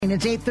And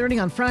it's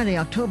 8:30 on Friday,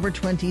 October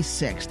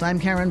 26th.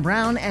 I'm Karen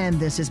Brown, and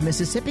this is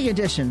Mississippi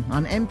Edition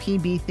on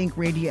MPB Think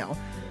Radio.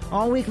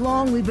 All week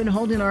long, we've been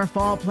holding our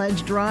Fall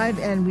Pledge Drive,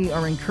 and we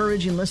are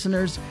encouraging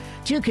listeners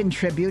to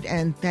contribute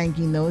and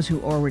thanking those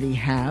who already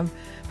have.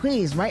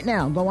 Please, right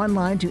now, go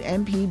online to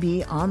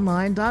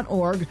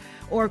mpbonline.org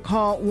or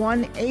call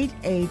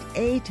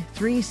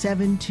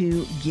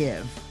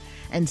 1-888-372-GIVE.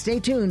 And stay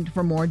tuned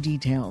for more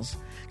details.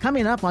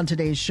 Coming up on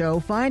today's show,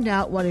 find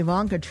out what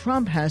Ivanka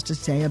Trump has to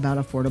say about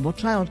affordable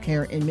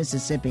childcare in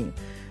Mississippi.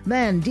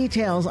 Then,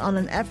 details on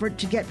an effort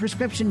to get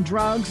prescription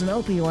drugs and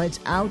opioids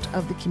out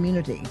of the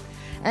community.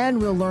 And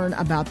we'll learn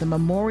about the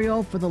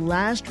memorial for the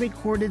last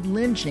recorded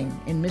lynching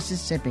in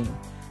Mississippi.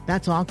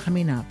 That's all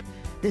coming up.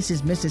 This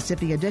is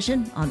Mississippi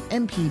Edition on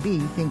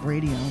MPB Think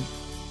Radio.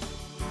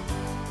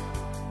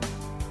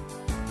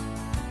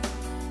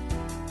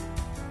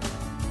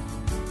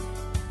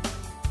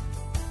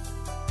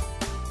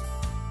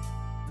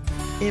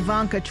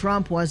 Ivanka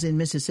Trump was in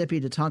Mississippi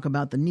to talk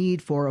about the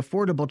need for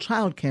affordable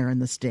child care in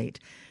the state.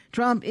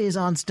 Trump is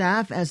on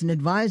staff as an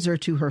advisor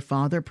to her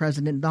father,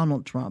 President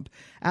Donald Trump.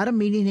 At a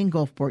meeting in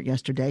Gulfport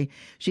yesterday,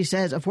 she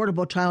says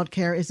affordable child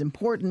care is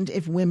important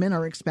if women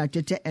are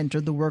expected to enter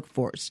the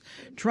workforce.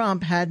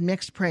 Trump had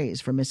mixed praise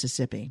for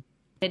Mississippi.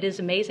 It is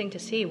amazing to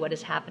see what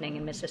is happening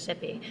in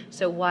Mississippi.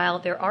 So while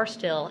there are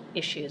still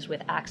issues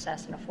with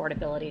access and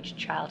affordability to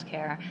child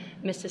care,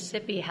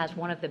 Mississippi has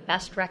one of the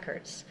best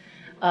records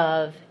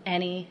of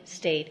any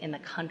state in the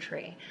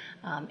country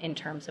in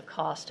terms of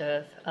cost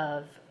of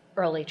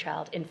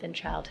infant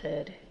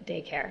childhood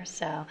daycare,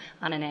 so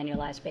on an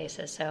annualized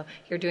basis. So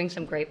you're doing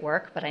some great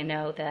work, but I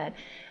know that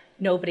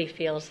nobody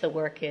feels the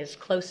work is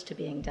close to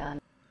being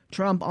done.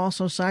 Trump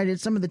also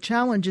cited some of the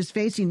challenges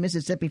facing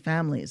Mississippi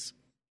families.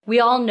 We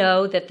all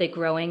know that the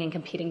growing and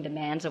competing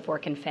demands of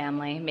work and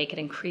family make it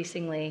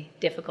increasingly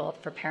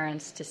difficult for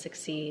parents to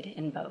succeed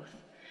in both.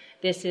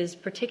 This is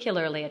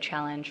particularly a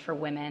challenge for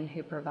women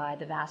who provide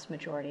the vast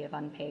majority of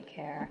unpaid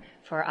care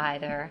for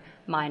either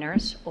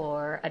minors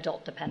or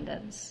adult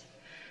dependents.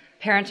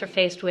 Parents are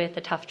faced with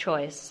a tough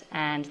choice,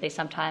 and they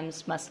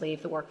sometimes must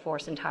leave the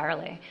workforce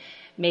entirely,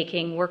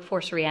 making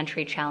workforce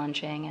reentry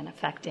challenging and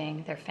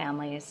affecting their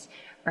families'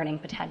 earning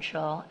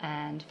potential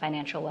and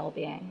financial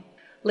well-being.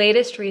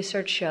 Latest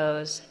research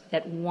shows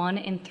that 1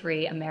 in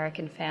 3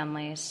 American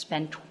families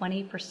spend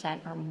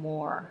 20% or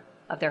more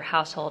of their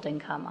household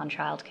income on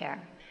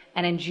childcare.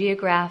 And in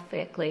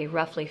geographically,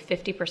 roughly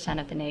 50%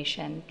 of the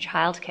nation,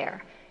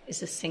 childcare is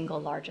the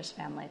single largest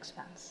family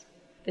expense.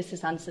 This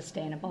is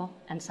unsustainable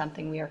and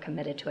something we are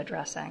committed to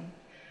addressing.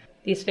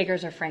 These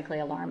figures are frankly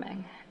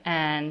alarming,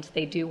 and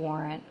they do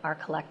warrant our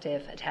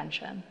collective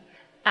attention.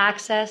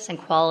 Access and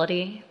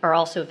quality are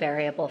also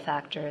variable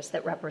factors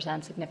that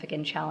represent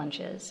significant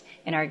challenges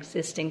in our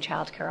existing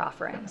childcare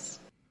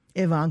offerings.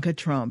 Ivanka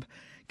Trump.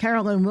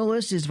 Carolyn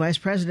Willis is Vice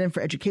President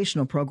for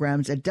Educational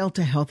Programs at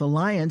Delta Health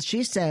Alliance.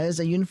 She says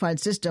a unified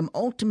system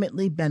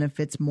ultimately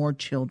benefits more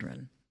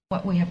children.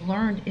 What we have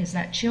learned is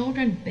that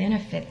children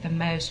benefit the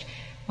most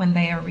when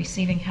they are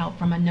receiving help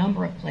from a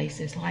number of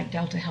places like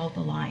Delta Health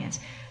Alliance,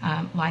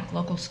 like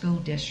local school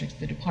districts,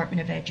 the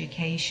Department of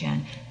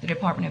Education, the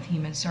Department of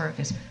Human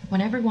Service,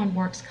 when everyone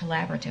works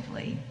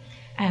collaboratively.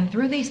 And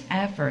through these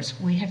efforts,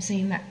 we have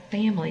seen that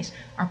families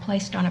are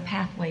placed on a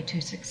pathway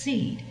to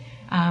succeed.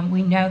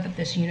 We know that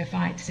this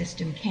unified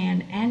system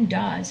can and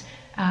does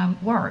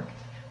work.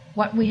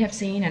 What we have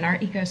seen in our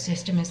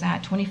ecosystem is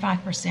that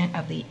 25%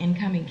 of the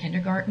incoming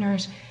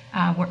kindergartners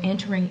were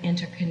entering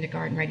into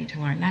kindergarten ready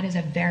to learn. That is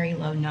a very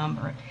low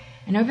number.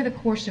 And over the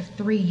course of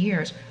 3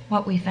 years,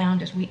 what we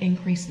found is we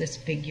increased this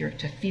figure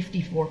to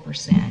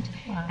 54%.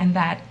 Wow. And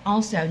that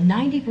also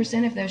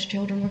 90% of those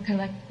children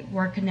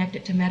were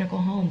connected to medical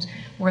homes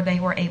where they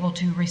were able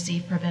to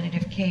receive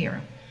preventative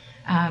care.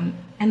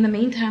 In the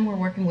meantime, we're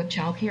working with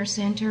child care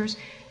centers.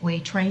 We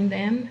train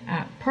them,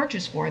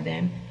 purchase for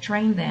them,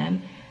 train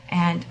them,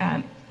 and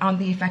on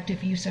the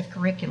effective use of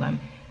curriculum.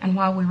 And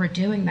while we were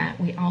doing that,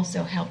 we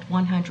also helped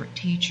 100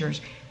 teachers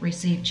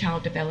receive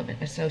Child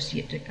Development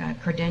Associate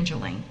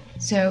credentialing.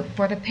 So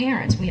for the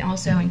parents, we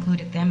also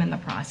included them in the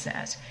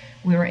process.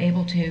 We were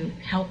able to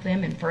help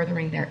them in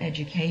furthering their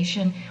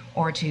education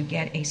or to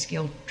get a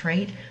skilled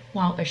trade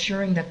while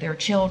assuring that their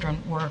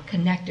children were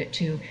connected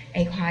to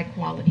a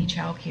high-quality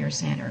child care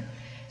center.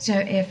 So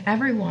if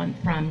everyone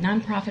from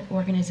nonprofit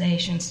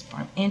organizations,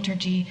 from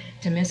Entergy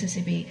to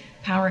Mississippi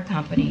Power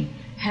Company,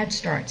 Head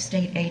Start,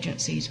 state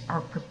agencies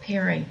are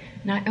preparing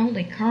not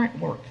only current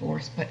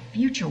workforce, but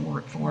future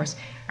workforce,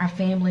 our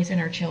families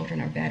and our children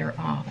are better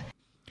off.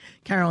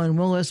 Carolyn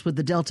Willis with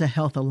the Delta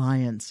Health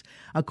Alliance.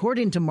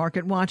 According to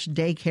MarketWatch,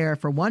 daycare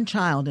for one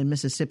child in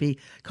Mississippi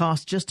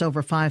costs just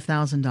over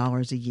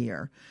 $5,000 a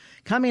year.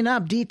 Coming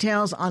up,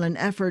 details on an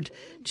effort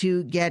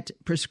to get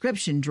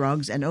prescription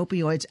drugs and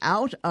opioids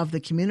out of the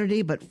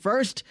community. But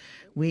first,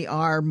 we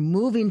are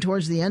moving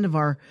towards the end of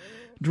our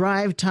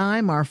drive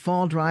time, our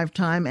fall drive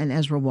time, and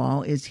Ezra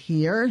Wall is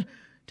here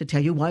to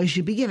tell you why you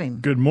should be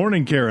giving. Good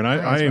morning, Karen.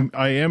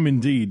 I am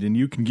indeed, and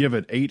you can give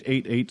at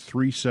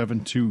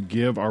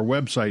 888-372-GIVE. Our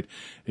website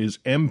is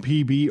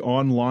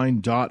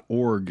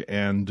mpbonline.org,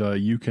 and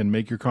you can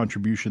make your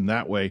contribution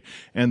that way.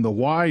 And the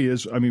why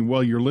is,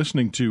 you're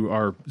listening to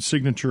our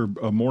signature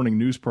morning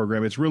news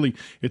program.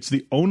 It's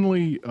the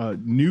only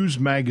news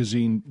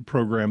magazine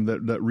program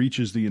that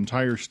reaches the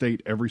entire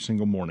state every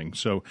single morning.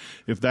 So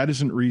if that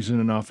isn't reason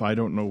enough, I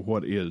don't know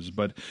what is.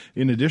 But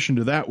in addition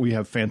to that, we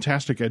have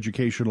fantastic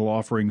educational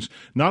offerings,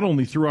 not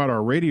only throughout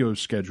our radio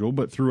schedule,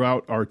 but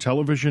throughout our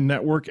television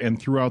network and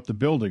throughout the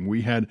building.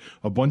 We had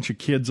a bunch of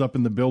kids up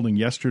in the building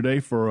yesterday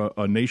for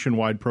a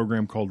nationwide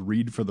program called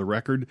Read for the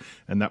Record,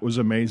 and that was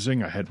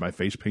amazing. I had my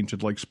face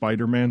painted like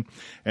Spider-Man.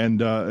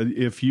 And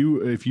if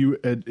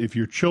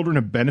your children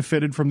have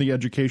benefited from the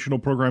educational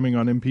programming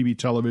on MPB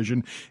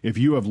television, if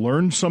you have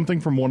learned something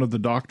from one of the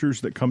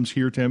doctors that comes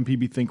here to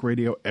MPB Think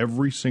Radio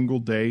every single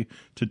day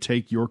to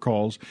take your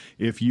calls,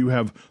 if you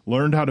have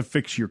learned how to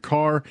fix your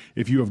car,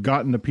 if you have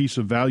gotten a piece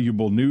of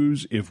valuable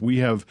news, if we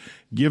have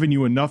given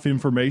you enough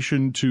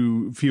information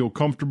to feel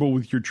comfortable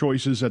with your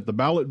choices at the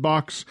ballot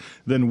box,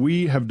 then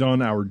we have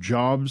done our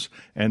jobs,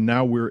 and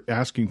now we're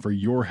asking for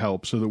your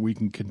help so that we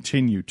can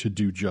continue to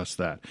do just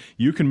that.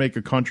 You can make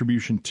a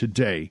contribution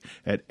today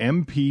at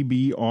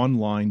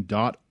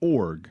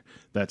mpbonline.org.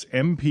 That's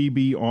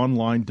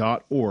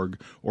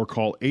mpbonline.org, or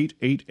call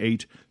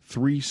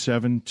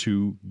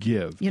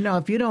 888-372-GIVE.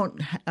 If you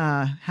don't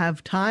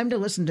have time to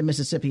listen to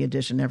Mississippi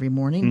Edition every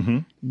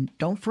morning,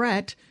 don't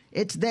fret.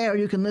 It's there.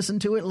 You can listen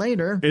to it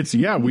later. We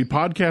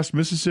podcast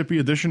Mississippi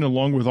Edition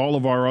along with all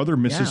of our other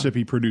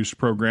Mississippi-produced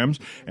programs,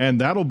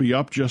 and that'll be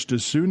up just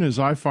as soon as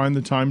I find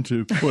the time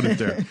to put it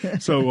there.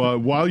 So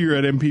while you're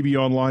at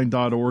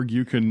mpbonline.org,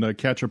 you can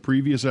catch a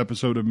previous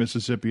episode of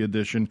Mississippi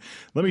Edition.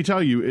 Let me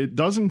tell you, it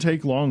doesn't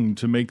take long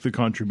to make the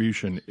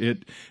contribution.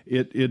 It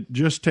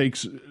just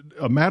takes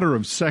a matter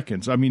of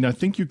seconds. I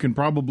think you can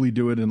probably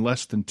do it in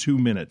less than 2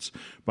 minutes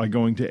by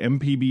going to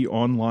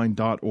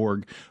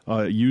mpbonline.org,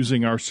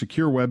 using our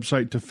secure website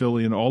to fill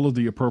in all of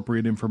the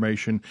appropriate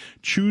information.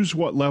 Choose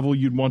what level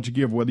you'd want to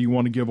give, whether you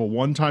want to give a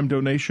one-time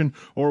donation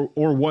or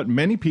what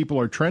many people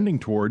are trending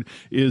toward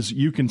is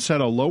you can set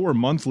a lower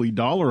monthly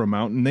dollar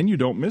amount, and then you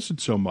don't miss it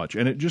so much.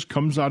 And it just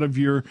comes out of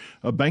your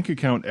bank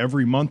account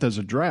every month as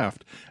a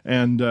draft.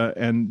 And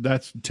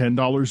that's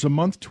 $10 a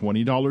month,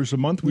 $20 a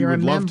month. You're a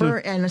member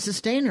and a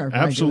sustainer.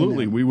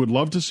 Absolutely. We would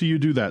love to see you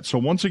do that. So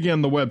once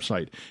again, the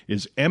website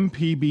is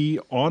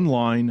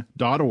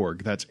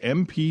mpbonline.org. That's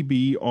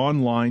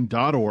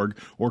mpbonline.org,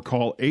 or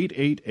call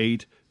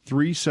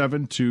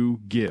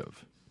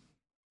 888-372-GIVE.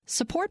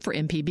 Support for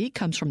MPB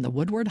comes from the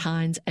Woodward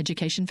Hines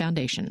Education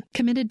Foundation,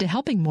 committed to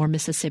helping more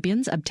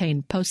Mississippians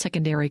obtain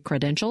post-secondary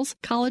credentials,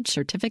 college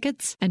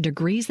certificates, and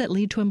degrees that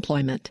lead to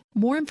employment.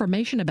 More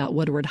information about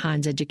Woodward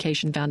Hines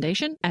Education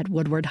Foundation at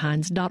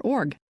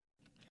woodwardhines.org.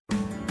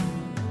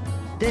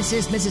 This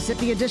is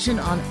Mississippi Edition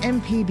on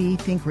MPB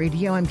Think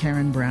Radio. I'm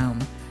Karen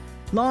Brown.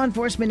 Law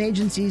enforcement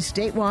agencies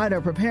statewide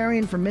are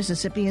preparing for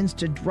Mississippians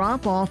to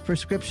drop off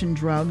prescription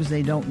drugs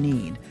they don't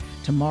need.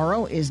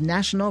 Tomorrow is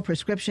National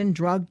Prescription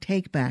Drug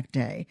Take-Back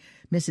Day.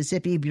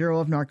 Mississippi Bureau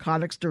of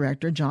Narcotics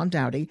Director John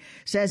Dowdy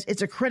says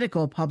it's a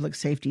critical public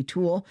safety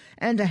tool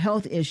and a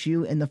health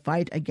issue in the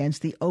fight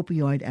against the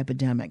opioid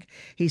epidemic.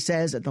 He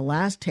says at the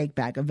last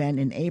take-back event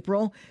in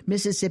April,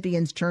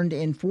 Mississippians turned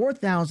in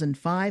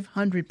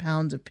 4,500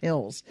 pounds of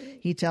pills.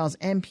 He tells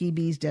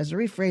MPB's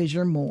Desiree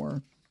Frazier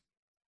more.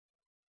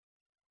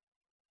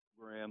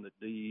 That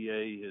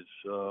DEA has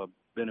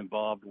been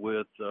involved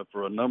with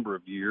for a number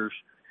of years.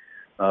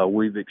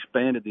 We've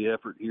expanded the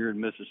effort here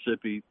in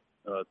Mississippi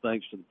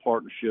thanks to the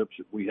partnerships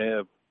that we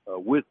have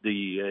with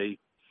DEA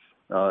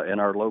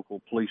and our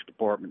local police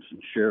departments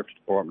and sheriff's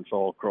departments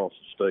all across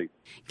the state.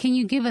 Can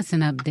you give us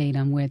an update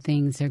on where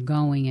things are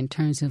going in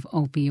terms of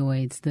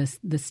opioids, the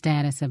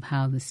status of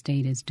how the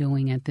state is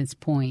doing at this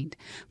point,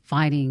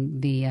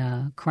 fighting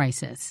the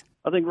crisis?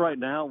 I think right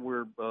now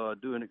we're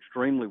doing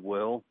extremely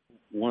well.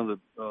 One of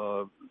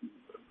the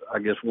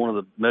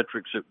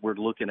metrics that we're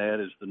looking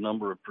at is the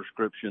number of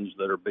prescriptions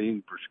that are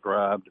being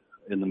prescribed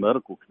in the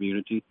medical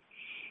community.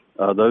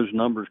 Those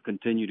numbers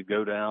continue to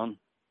go down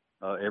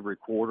every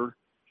quarter,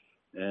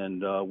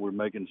 and we're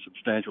making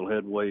substantial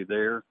headway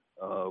there.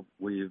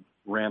 We've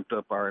ramped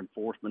up our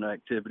enforcement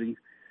activity,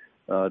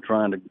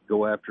 trying to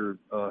go after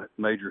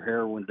major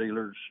heroin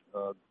dealers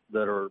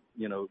that are,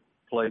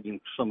 plaguing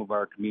some of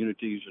our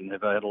communities, and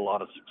have had a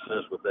lot of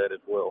success with that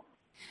as well.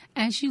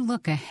 As you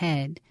look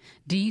ahead,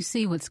 do you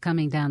see what's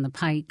coming down the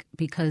pike?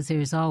 Because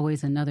there's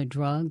always another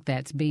drug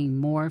that's being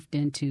morphed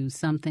into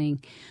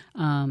something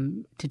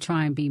to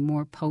try and be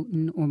more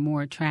potent or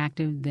more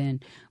attractive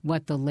than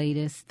what the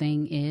latest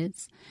thing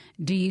is.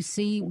 Do you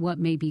see what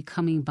may be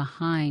coming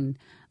behind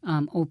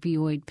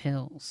opioid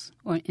pills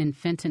and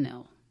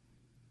fentanyl?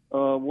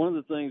 One of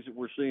the things that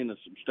we're seeing a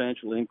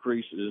substantial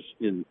increase is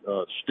in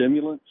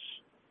stimulants,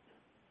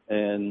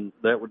 and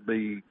that would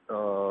be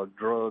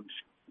drugs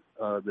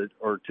that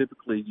are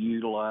typically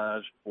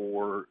utilized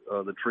for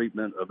the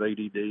treatment of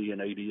ADD and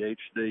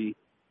ADHD.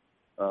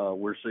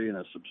 we're seeing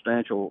a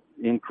substantial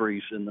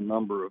increase in the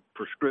number of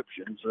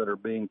prescriptions that are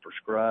being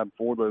prescribed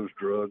for those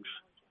drugs.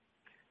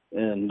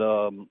 And,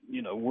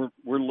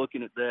 we're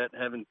looking at that,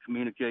 having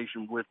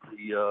communication with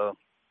the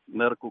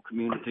medical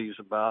communities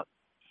about,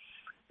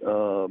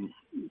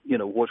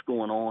 what's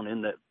going on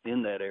in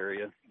that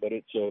area. But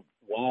it's a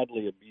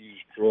widely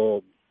abused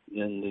drug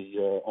on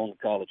the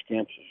college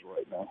campuses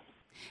right now.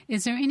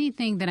 Is there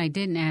anything that I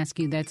didn't ask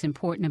you that's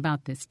important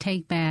about this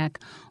take back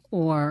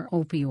or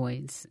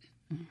opioids?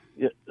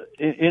 Yeah,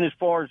 and as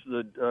far as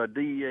the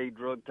DEA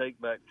drug take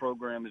back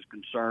program is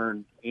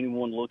concerned,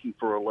 anyone looking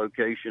for a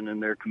location in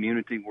their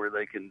community where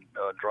they can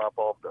drop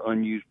off the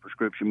unused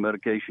prescription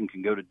medication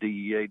can go to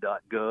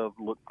DEA.gov,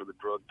 look for the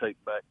drug take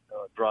back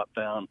drop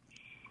down.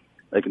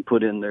 They can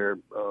put in their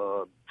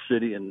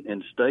city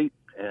and state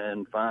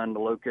and find the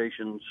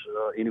locations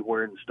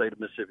anywhere in the state of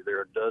Mississippi.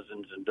 There are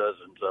dozens and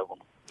dozens of them.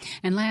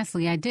 And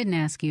lastly, I didn't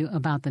ask you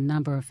about the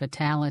number of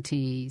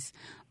fatalities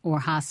or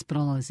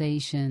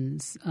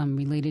hospitalizations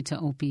related to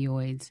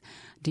opioids.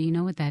 Do you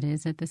know what that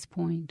is at this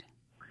point?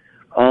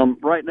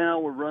 Right now,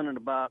 we're running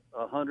about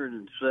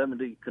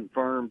 170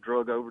 confirmed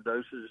drug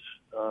overdoses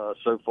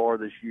so far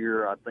this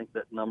year. I think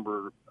that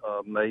number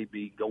may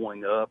be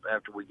going up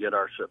after we get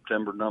our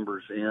September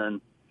numbers in.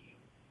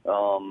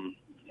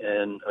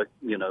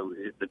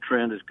 The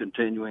trend is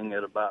continuing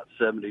at about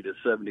 70 to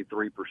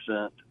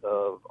 73%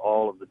 of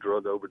all of the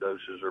drug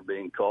overdoses are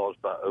being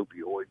caused by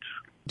opioids.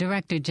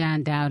 Director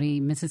John Dowdy,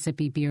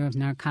 Mississippi Bureau of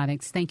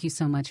Narcotics, thank you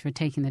so much for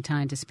taking the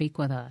time to speak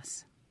with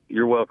us.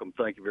 You're welcome.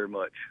 Thank you very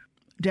much.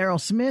 Daryl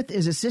Smith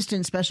is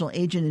Assistant Special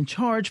Agent in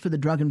charge for the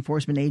Drug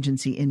Enforcement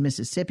Agency in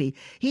Mississippi.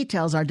 He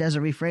tells our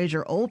Desiree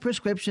Frazier old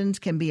prescriptions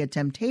can be a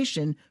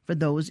temptation for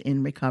those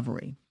in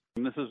recovery.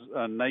 This is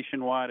a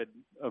nationwide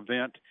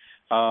event.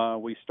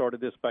 We started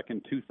this back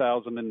in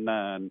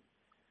 2009.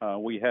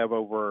 We have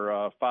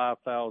over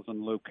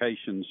 5,000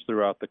 locations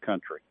throughout the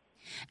country.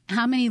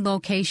 How many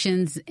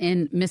locations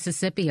in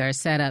Mississippi are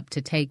set up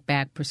to take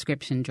back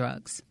prescription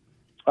drugs?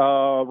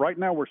 Right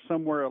now, we're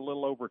somewhere a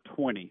little over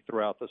 20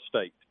 throughout the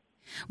state.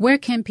 Where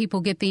can people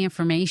get the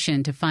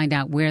information to find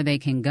out where they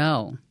can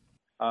go?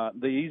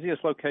 The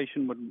easiest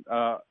location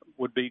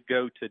would be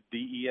go to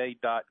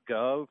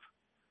DEA.gov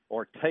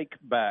or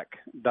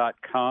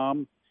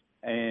takeback.com,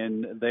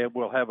 and they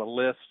will have a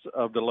list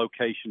of the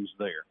locations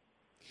there.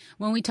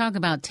 When we talk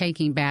about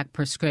taking back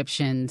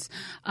prescriptions,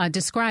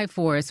 describe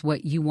for us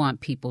what you want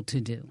people to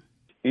do.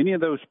 Any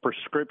of those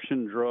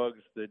prescription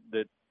drugs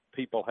that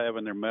people have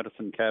in their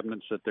medicine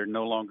cabinets that they're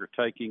no longer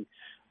taking,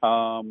 there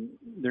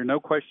are no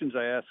questions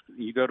asked.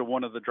 You go to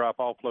one of the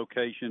drop-off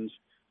locations,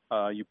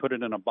 you put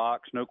it in a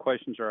box, no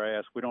questions are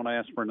asked. We don't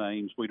ask for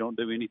names. We don't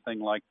do anything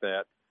like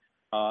that.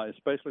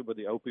 Especially with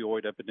the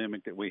opioid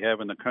epidemic that we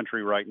have in the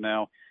country right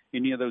now,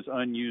 any of those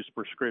unused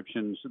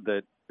prescriptions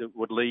that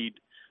would lead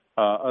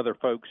other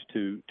folks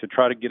to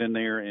try to get in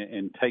there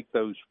and take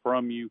those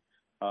from you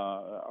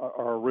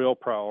are a real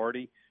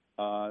priority.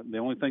 The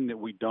only thing that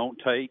we don't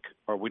take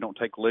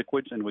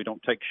liquids, and we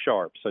don't take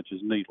sharps, such as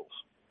needles.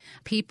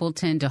 People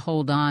tend to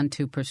hold on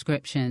to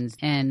prescriptions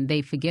and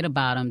they forget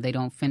about them. They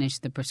don't finish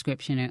the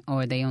prescription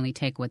or they only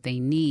take what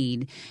they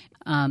need.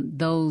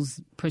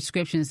 Those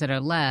prescriptions that are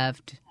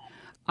left,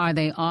 are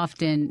they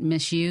often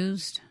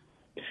misused?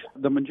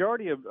 The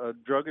majority of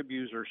drug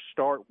abusers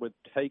start with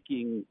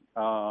taking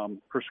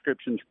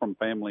prescriptions from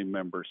family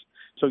members.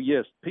 So,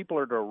 yes, people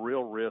are at a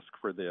real risk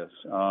for this.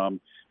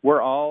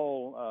 We're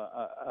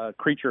all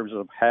creatures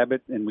of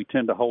habit, and we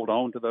tend to hold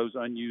on to those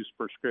unused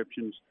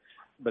prescriptions.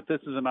 But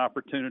this is an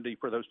opportunity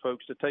for those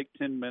folks to take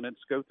 10 minutes,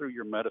 go through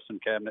your medicine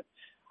cabinet,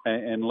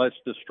 and let's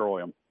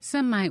destroy them.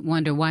 Some might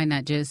wonder why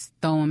not just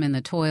throw them in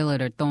the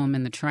toilet or throw them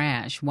in the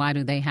trash. Why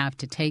do they have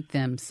to take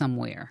them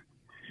somewhere?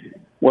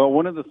 Well,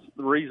 one of the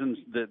reasons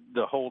that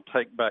the whole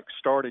take back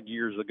started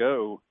years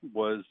ago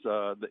was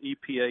the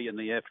EPA and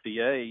the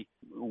FDA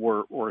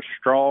were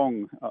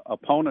strong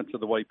opponents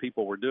of the way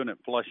people were doing it,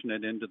 flushing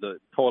it into the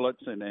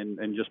toilets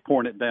and just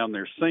pouring it down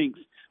their sinks.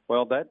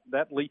 Well,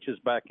 that leaches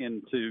back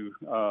into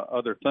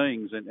other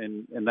things,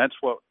 and that's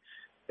what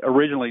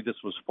originally this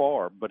was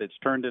for, but it's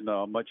turned into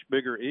a much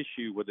bigger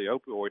issue with the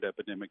opioid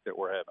epidemic that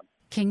we're having.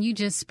 Can you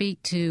just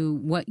speak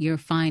to what you're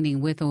finding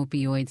with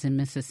opioids in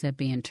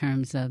Mississippi in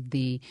terms of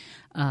the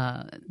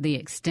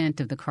extent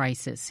of the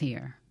crisis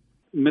here?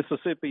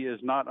 Mississippi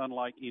is not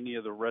unlike any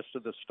of the rest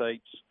of the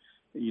states.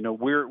 You know,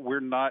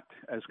 we're not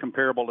as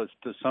comparable as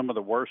to some of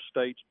the worst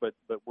states, but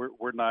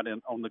we're not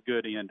on the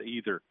good end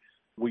either.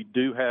 We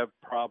do have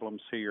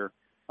problems here.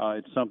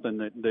 It's something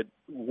that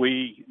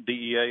we,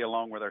 DEA,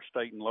 along with our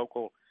state and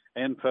local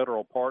and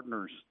federal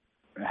partners,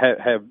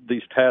 have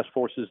these task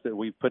forces that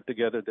we've put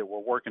together that we're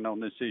working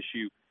on this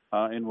issue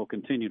and we'll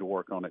continue to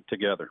work on it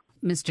together.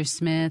 Mr.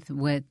 Smith,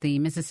 with the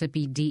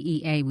Mississippi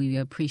DEA, we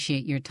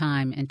appreciate your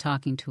time and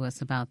talking to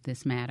us about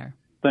this matter.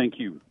 Thank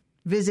you.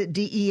 Visit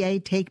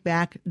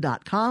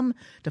DEATakeback.com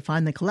to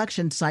find the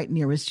collection site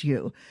nearest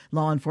you.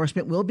 Law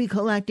enforcement will be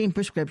collecting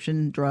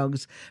prescription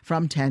drugs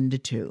from 10 to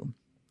 2.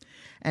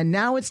 And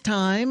now it's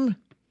time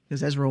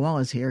because Ezra Wall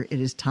is here,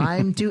 it is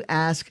time to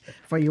ask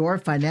for your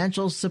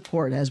financial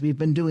support, as we've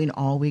been doing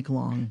all week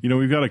long. You know,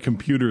 we've got a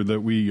computer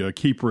that we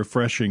keep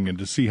refreshing, and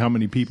to see how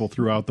many people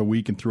throughout the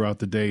week and throughout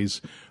the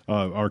days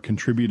are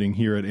contributing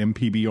here at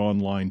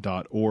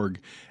mpbonline.org.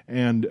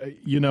 And,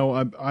 you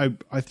know, I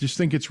just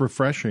think it's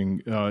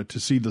refreshing to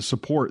see the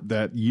support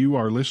that you,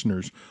 our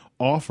listeners,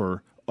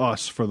 offer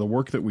us for the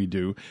work that we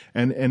do,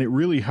 and it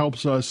really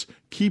helps us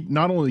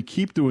not only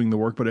keep doing the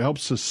work, but it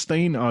helps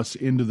sustain us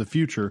into the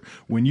future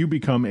when you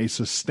become a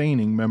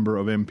sustaining member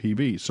of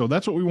MPB. So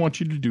that's what we want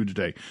you to do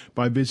today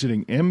by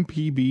visiting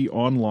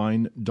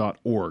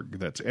mpbonline.org.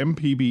 That's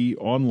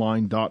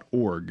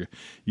mpbonline.org.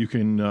 You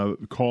can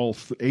call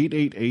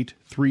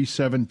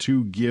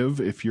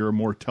 888-372-GIVE if you're a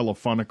more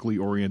telephonically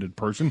oriented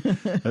person.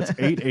 That's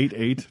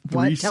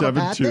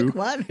 888-372.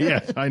 What?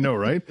 Yes, I know,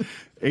 right?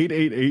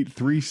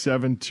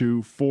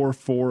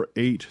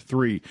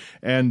 888-372-4483.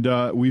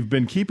 And we've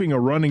been keeping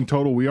a running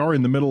total. We are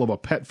in the middle of a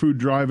pet food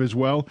drive as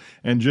well.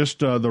 And just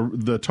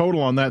the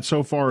total on that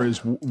so far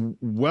is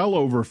well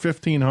over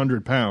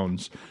 1,500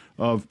 pounds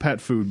of pet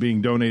food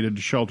being donated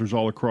to shelters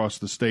all across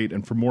the state.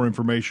 And for more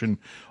information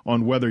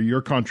on whether your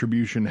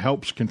contribution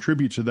helps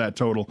contribute to that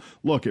total,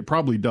 look, it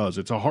probably does.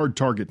 It's a hard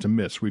target to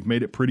miss. We've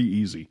made it pretty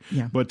easy.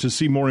 Yeah. But to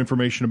see more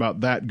information about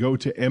that, go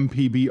to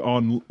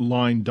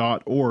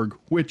mpbonline.org,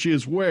 which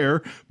is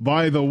where,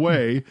 by the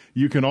way,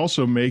 you can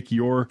also make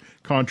your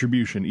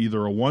contribution,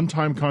 either a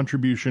one-time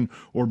contribution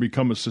or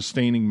become a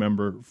sustaining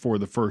member for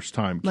the first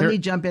time. Let me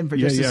jump in for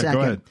just a second. Go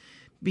ahead.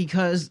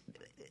 Because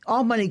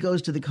all money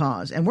goes to the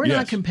cause, and we're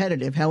not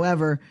competitive.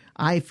 However,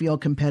 I feel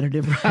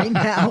competitive right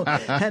now,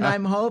 and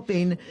I'm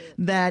hoping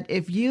that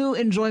if you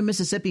enjoy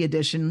Mississippi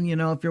Edition, you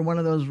know, if you're one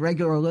of those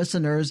regular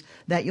listeners,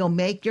 that you'll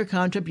make your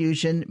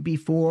contribution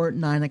before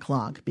 9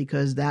 o'clock,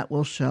 because that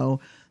will show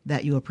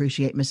that you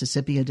appreciate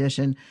Mississippi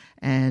Edition,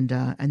 and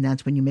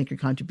that's when you make your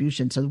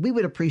contribution. So we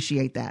would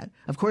appreciate that.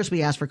 Of course,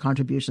 we ask for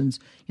contributions,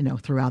 you know,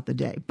 throughout the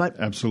day. But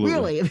absolutely,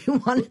 really, if you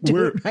want to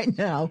do it right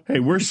now, hey,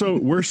 we're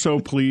so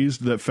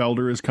pleased that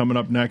Felder is coming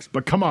up next.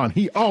 But come on,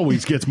 he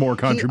always gets more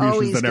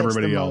contributions than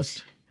everybody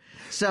else.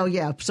 So,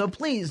 so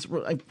please,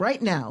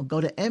 right now,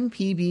 go to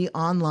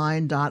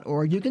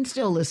mpbonline.org. You can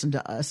still listen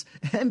to us,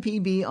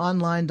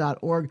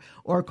 mpbonline.org,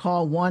 or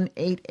call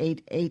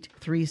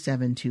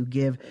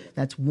 1-888-372-GIVE.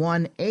 That's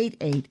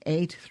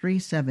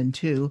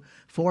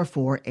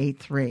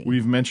 1-888-372-4483.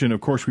 We've mentioned,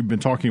 of course, we've been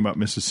talking about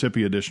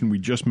Mississippi Edition. We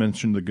just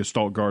mentioned the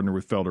Gestalt Gardener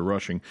with Felder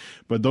Rushing.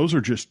 But those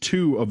are just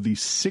two of the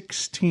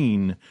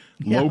 16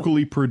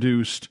 locally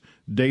produced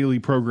daily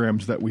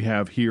programs that we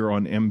have here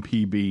on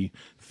MPB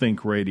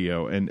Think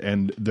Radio,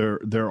 and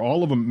they're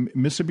all of them.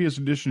 Mississippi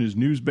Edition is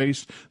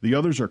news-based. The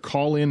others are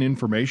call-in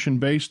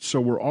information-based,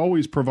 so we're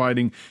always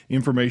providing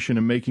information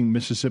and making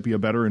Mississippi a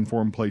better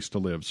informed place to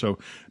live. So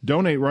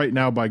donate right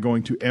now by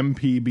going to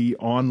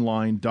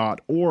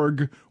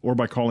mpbonline.org or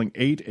by calling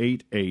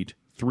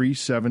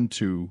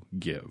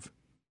 888-372-GIVE.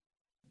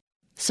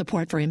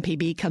 Support for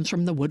MPB comes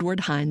from the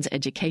Woodward Hines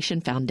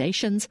Education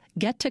Foundation's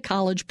Get to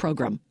College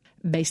program.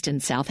 Based in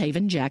South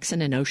Haven,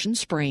 Jackson, and Ocean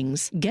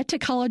Springs, Get to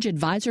College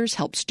advisors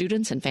help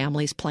students and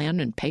families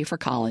plan and pay for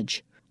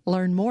college.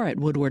 Learn more at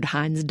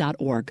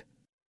woodwardhines.org.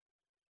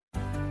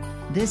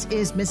 This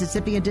is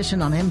Mississippi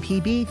Edition on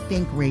MPB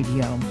Think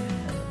Radio.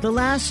 The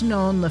last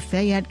known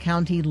Lafayette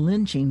County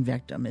lynching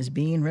victim is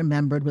being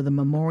remembered with a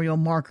memorial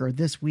marker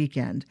this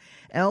weekend.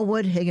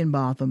 Elwood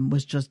Higginbotham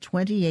was just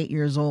 28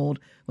 years old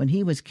when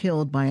he was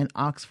killed by an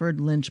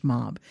Oxford lynch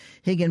mob.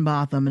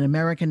 Higginbotham,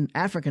 an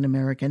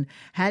African-American,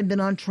 had been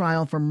on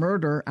trial for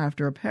murder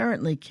after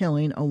apparently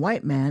killing a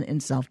white man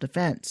in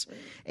self-defense.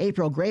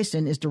 April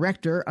Grayson is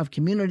director of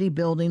community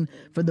building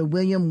for the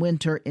William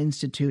Winter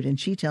Institute, and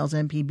she tells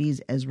MPB's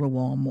Ezra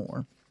Wall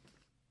more.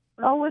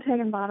 Elwood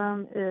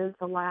Higginbotham is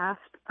the last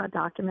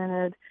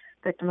documented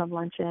victim of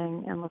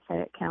lynching in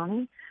Lafayette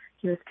County.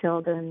 He was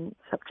killed in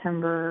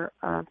September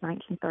of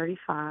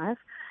 1935,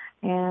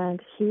 and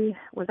he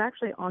was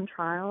actually on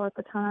trial at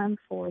the time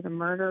for the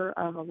murder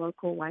of a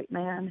local white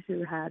man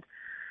who had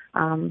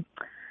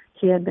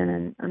he had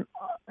been in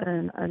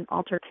an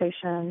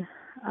altercation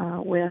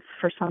with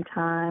for some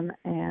time,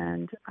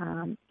 and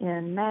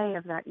in May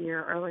of that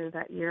year, earlier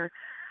that year,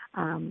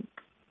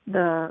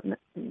 Mr.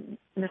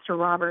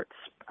 Roberts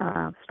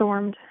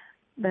stormed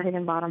the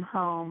Higginbotham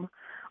home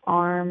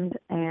armed,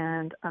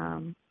 and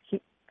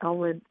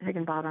Elwood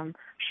Higginbotham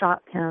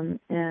shot him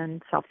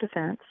in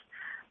self-defense,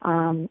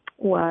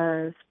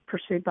 was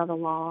pursued by the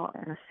law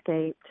and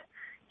escaped.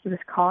 He was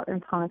caught in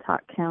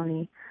Pontotoc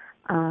County,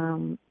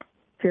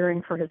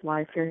 fearing for his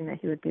life, fearing that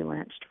he would be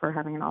lynched for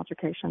having an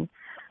altercation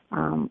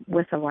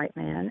with a white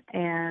man.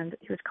 And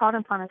he was caught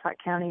in Pontotoc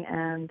County,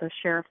 and the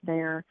sheriff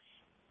there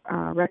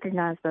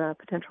recognized the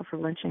potential for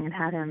lynching and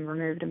had him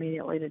removed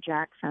immediately to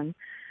Jackson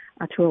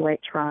to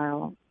await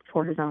trial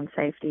for his own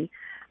safety.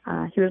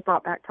 He was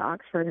brought back to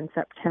Oxford in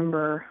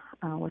September,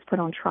 was put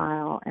on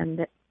trial,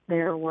 and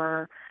there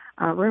were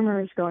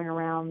rumors going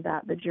around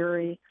that the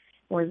jury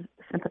was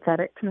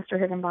sympathetic to Mr.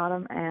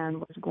 Higginbotham and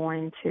was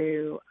going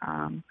to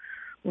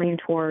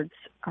leaned towards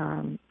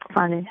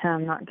finding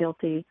him not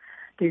guilty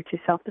due to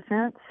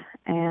self-defense,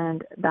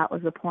 and that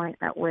was the point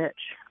at which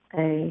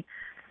a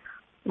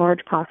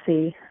large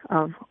posse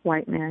of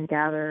white men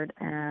gathered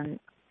and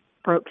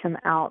broke him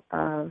out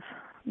of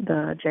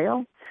the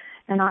jail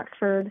in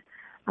Oxford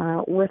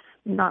with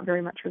not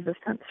very much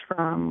resistance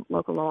from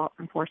local law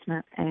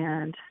enforcement,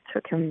 and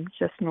took him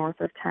just north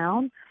of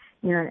town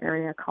near an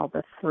area called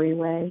the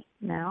Three-Way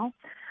now,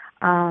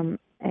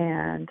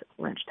 and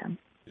lynched him.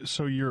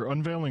 So you're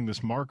unveiling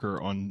this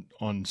marker on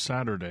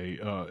Saturday,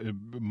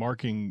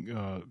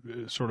 marking,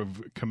 sort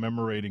of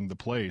commemorating the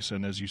place.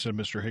 And as you said,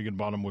 Mr.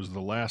 Higginbottom was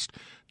the last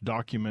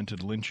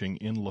documented lynching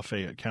in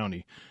Lafayette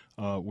County,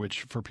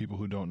 which, for people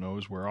who don't know,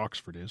 is where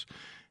Oxford is.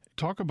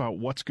 Talk about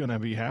what's going to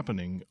be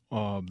happening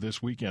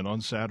this weekend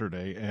on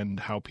Saturday and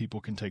how people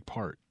can take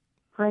part.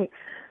 Great.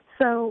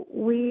 So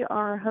we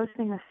are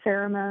hosting a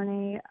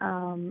ceremony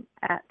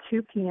at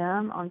 2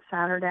 p.m. on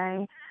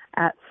Saturday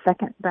at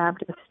Second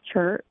Baptist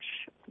Church.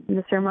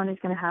 The ceremony is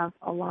going to have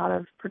a lot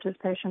of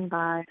participation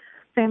by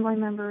family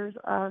members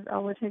of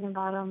Elwood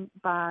Higginbottom,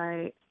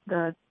 by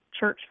the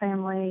church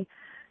family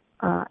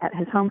at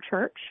his home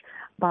church,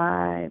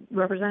 by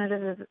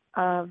representatives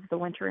of the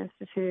Winter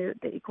Institute,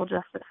 the Equal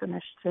Justice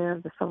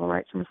Initiative, the Civil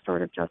Rights and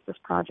Restorative Justice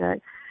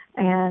Project,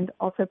 and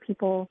also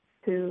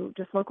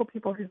local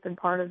people who've been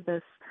part of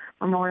this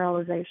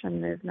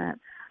memorialization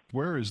movement.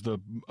 Where is the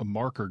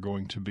marker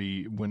going to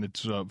be when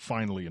it's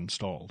finally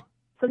installed?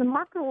 So the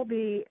marker will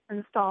be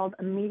installed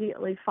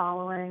immediately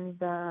following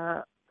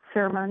the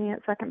ceremony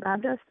at Second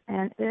Baptist,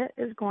 and it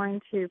is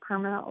going to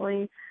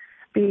permanently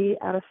be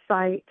at a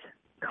site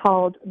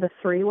called the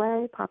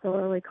Three-Way,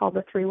 popularly called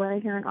the Three-Way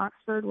here in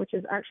Oxford, which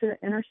is actually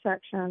the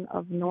intersection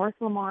of North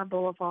Lamar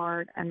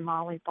Boulevard and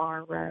Molly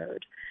Bar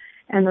Road.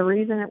 And the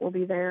reason it will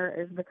be there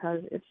is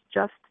because it's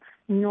just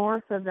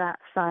north of that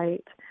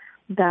site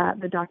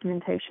that the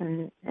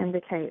documentation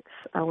indicates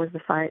was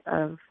the site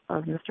of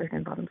Mr.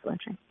 Higginbottom's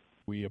lynching.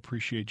 We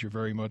appreciate you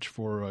very much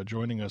for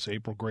joining us,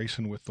 April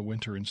Grayson with the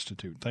Winter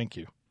Institute. Thank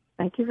you.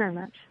 Thank you very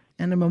much.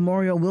 And a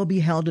memorial will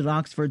be held at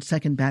Oxford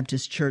Second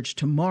Baptist Church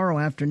tomorrow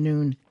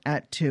afternoon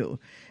at 2.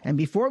 And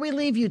before we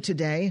leave you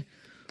today,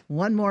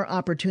 one more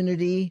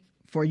opportunity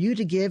for you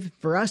to give,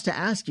 for us to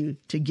ask you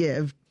to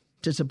give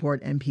to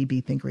support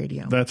MPB Think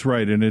Radio. That's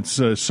right, and it's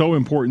so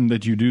important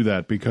that you do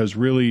that, because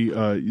really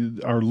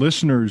our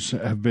listeners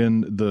have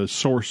been the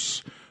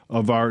source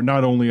of our,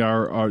 not only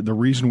the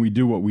reason we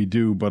do what we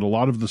do, but a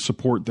lot of the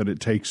support that it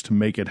takes to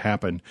make it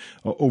happen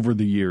over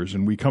the years.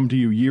 And we come to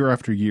you year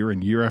after year,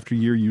 and year after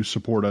year you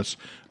support us,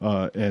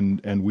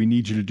 and we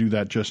need you to do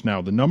that just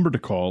now. The number to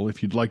call,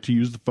 if you'd like to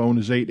use the phone,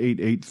 is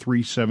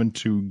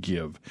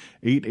 888-372-GIVE,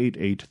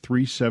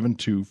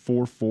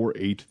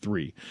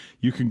 888-372-4483.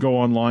 You can go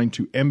online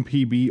to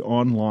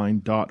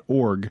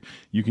mpbonline.org.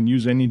 You can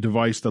use any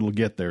device that'll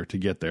get there to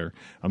get there.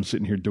 I'm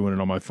sitting here doing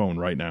it on my phone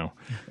right now.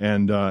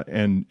 And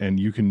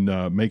you can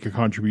make a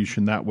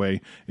contribution that way.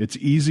 It's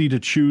easy to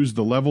choose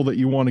the level that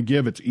you want to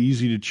give. It's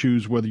easy to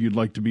choose whether you'd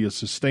like to be a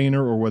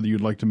sustainer or whether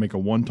you'd like to make a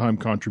one-time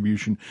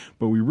contribution.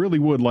 But we really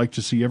would like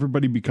to see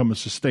everybody become a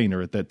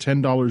sustainer at that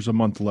 $10 a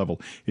month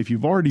level. If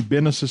you've already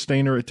been a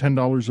sustainer at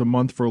 $10 a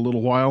month for a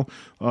little while,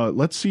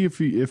 let's see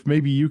if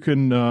maybe you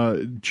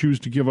can choose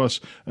to give us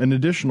an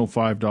additional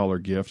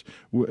 $5 gift,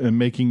 and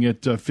making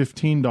it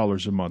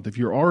 $15 a month. If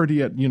you're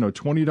already at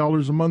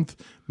 $20 a month,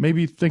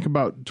 maybe think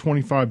about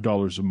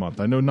 $25 a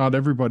month. I know not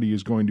everybody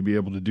is going to be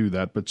able to do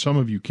that, but some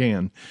of you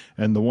can.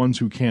 And the ones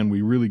who can,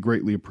 we really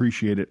greatly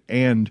appreciate it,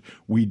 and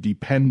we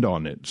depend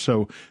on it.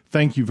 So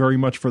thank you very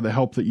much for the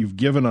help that you've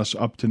given us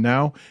up to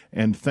now,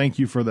 and thank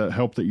you for the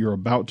help that you're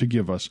about to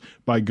give us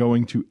by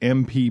going to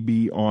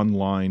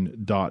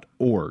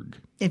mpbonline.org.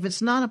 If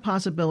it's not a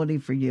possibility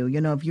for you,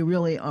 if you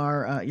really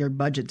are, your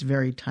budget's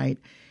very tight,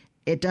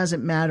 it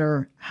doesn't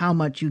matter how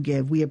much you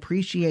give. We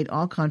appreciate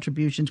all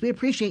contributions. We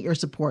appreciate your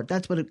support.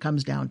 That's what it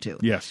comes down to.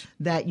 Yes.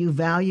 That you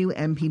value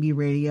MPB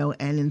Radio,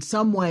 and in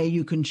some way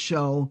you can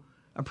show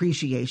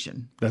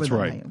appreciation. That's for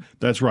right. value.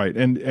 That's right.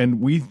 And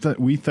we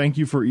thank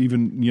you for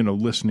even,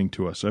 listening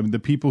to us. I mean, the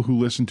people who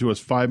listen to us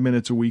 5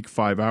 minutes a week,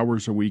 5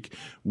 hours a week,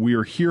 we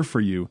are here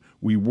for you.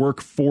 We work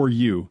for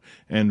you,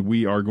 and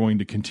we are going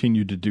to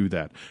continue to do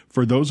that.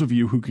 For those of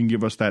you who can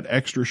give us that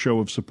extra show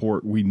of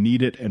support, we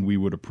need it, and we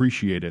would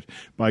appreciate it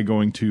by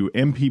going to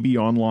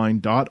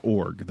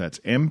mpbonline.org. That's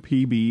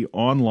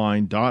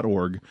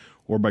mpbonline.org,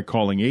 or by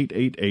calling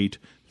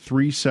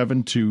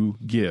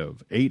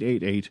 888-372-GIVE,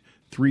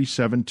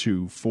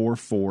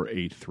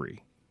 888-372-4483.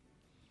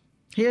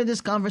 Hear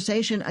this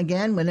conversation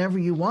again whenever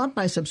you want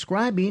by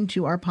subscribing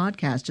to our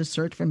podcast. Just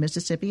search for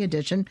Mississippi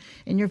Edition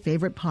in your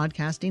favorite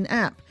podcasting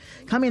app.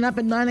 Coming up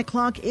at 9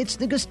 o'clock, it's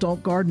the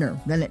Gestalt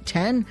Gardener. Then at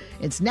 10,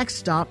 it's Next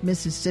Stop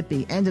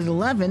Mississippi. And at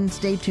 11,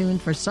 stay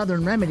tuned for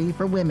Southern Remedy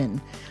for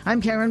Women.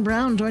 I'm Karen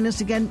Brown. Join us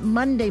again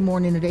Monday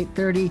morning at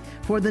 8:30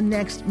 for the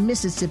next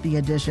Mississippi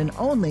Edition,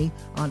 only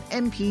on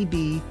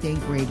MPB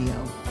Think Radio.